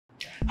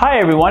Hi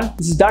everyone,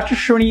 this is Dr.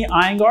 Srinivas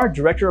Iyengar,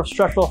 Director of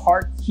Structural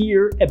Heart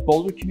here at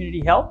Boulder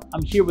Community Health.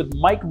 I'm here with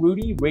Mike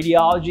Rudy,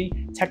 radiology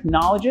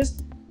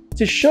technologist,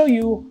 to show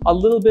you a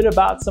little bit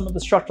about some of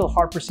the structural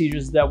heart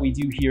procedures that we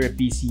do here at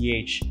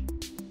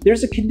BCH.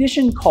 There's a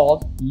condition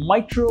called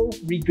mitral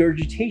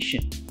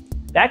regurgitation.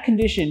 That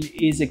condition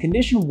is a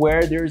condition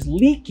where there's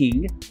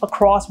leaking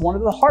across one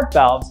of the heart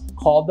valves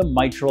called the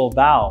mitral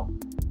valve.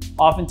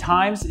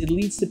 Oftentimes, it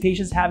leads to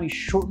patients having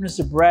shortness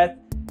of breath.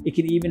 It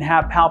can even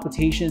have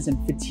palpitations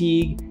and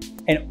fatigue,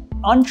 and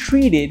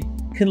untreated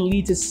can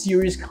lead to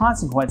serious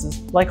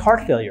consequences like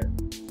heart failure.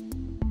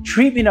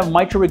 Treatment of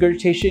mitral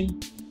regurgitation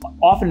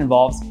often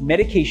involves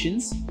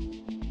medications.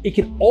 It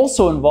can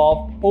also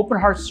involve open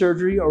heart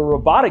surgery or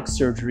robotic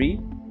surgery,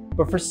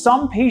 but for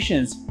some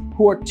patients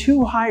who are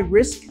too high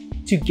risk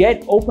to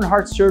get open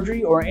heart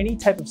surgery or any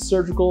type of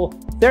surgical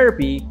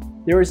therapy,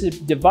 there is a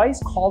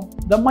device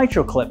called the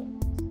MitraClip.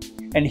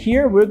 And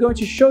here we're going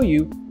to show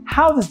you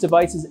how this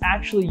device is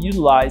actually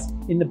utilized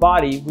in the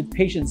body with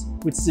patients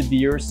with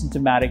severe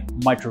symptomatic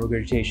mitral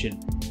regurgitation.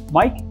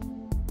 Mike?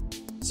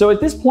 So at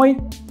this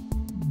point,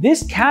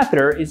 this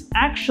catheter is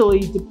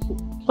actually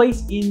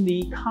placed in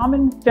the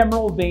common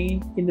femoral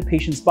vein in the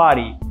patient's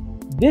body.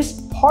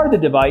 This part of the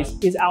device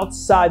is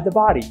outside the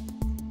body.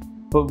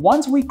 But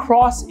once we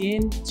cross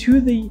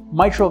into the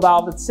mitral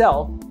valve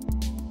itself,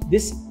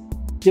 this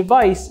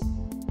device,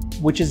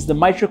 which is the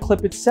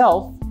MitraClip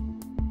itself,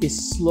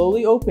 is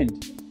slowly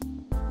opened.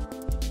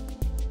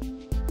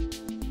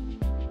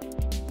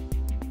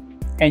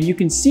 And you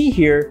can see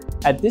here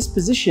at this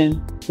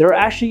position, there are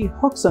actually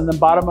hooks on the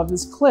bottom of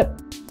this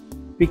clip.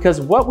 Because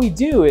what we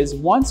do is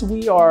once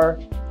we are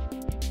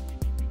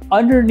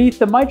underneath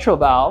the mitral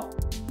valve,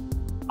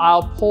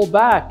 I'll pull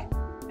back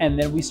and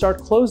then we start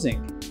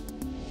closing.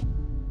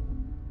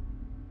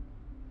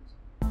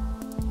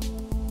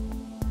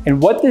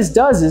 And what this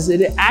does is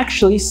it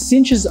actually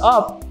cinches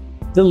up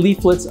the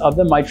leaflets of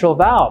the mitral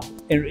valve.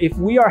 And if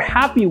we are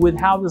happy with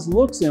how this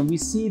looks and we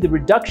see the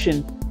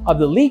reduction of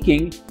the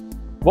leaking,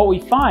 what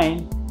we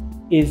find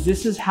is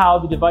this is how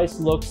the device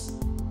looks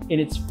in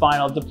its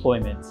final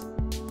deployment.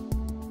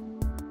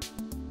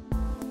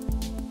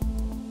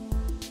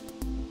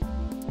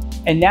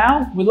 And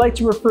now we'd like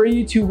to refer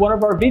you to one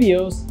of our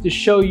videos to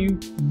show you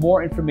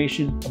more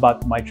information about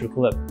the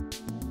MitraClip.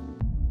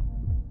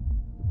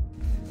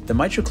 The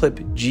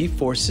MitraClip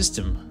G4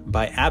 system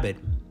by Abbott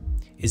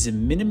is a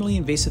minimally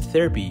invasive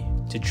therapy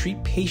to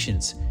treat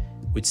patients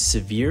with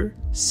severe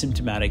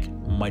symptomatic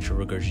mitral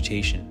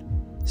regurgitation.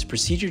 This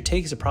procedure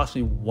takes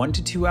approximately 1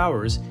 to 2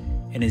 hours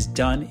and is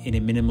done in a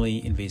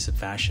minimally invasive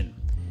fashion.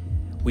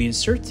 We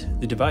insert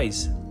the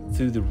device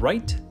through the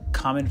right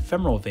common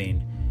femoral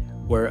vein,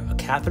 where a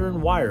catheter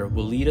and wire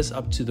will lead us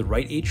up to the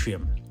right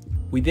atrium.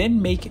 We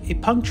then make a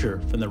puncture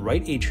from the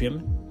right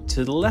atrium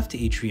to the left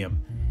atrium.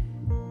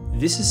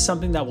 This is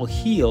something that will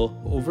heal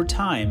over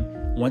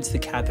time once the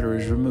catheter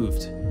is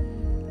removed.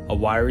 A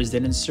wire is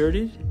then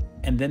inserted,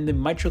 and then the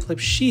MitraClip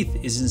sheath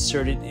is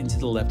inserted into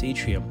the left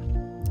atrium.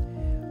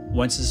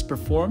 Once this is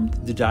performed,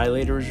 the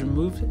dilator is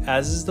removed,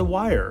 as is the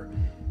wire.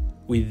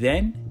 We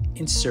then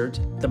insert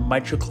the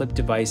MitraClip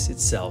device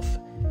itself.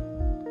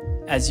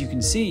 As you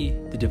can see,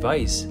 the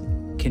device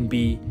can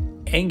be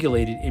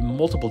angulated in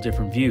multiple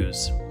different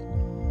views,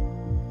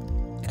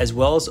 as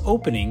well as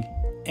opening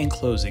and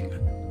closing.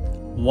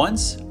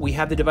 Once we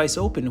have the device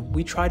open,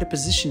 we try to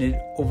position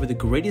it over the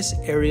greatest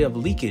area of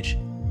leakage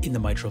in the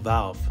mitral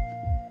valve.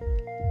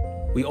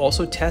 We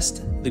also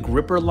test the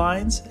gripper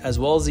lines as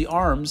well as the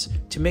arms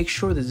to make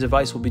sure the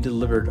device will be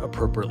delivered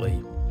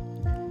appropriately.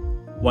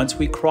 Once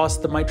we cross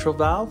the mitral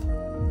valve,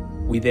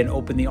 we then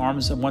open the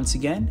arms once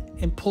again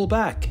and pull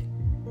back.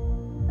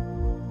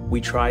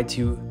 We try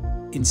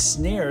to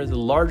ensnare the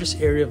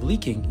largest area of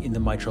leaking in the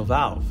mitral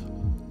valve.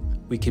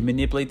 We can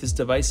manipulate this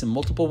device in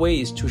multiple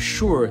ways to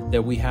assure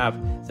that we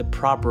have the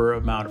proper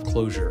amount of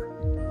closure.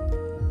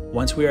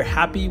 Once we are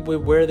happy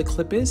with where the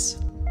clip is,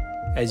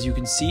 as you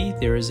can see,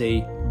 there is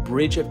a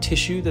bridge of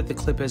tissue that the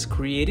clip has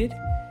created.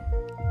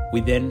 We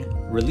then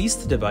release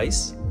the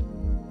device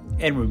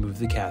and remove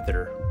the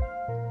catheter.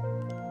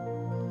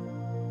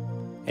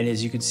 And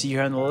as you can see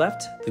here on the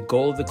left, the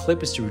goal of the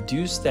clip is to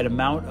reduce that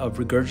amount of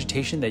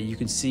regurgitation that you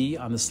can see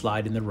on the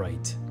slide in the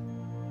right.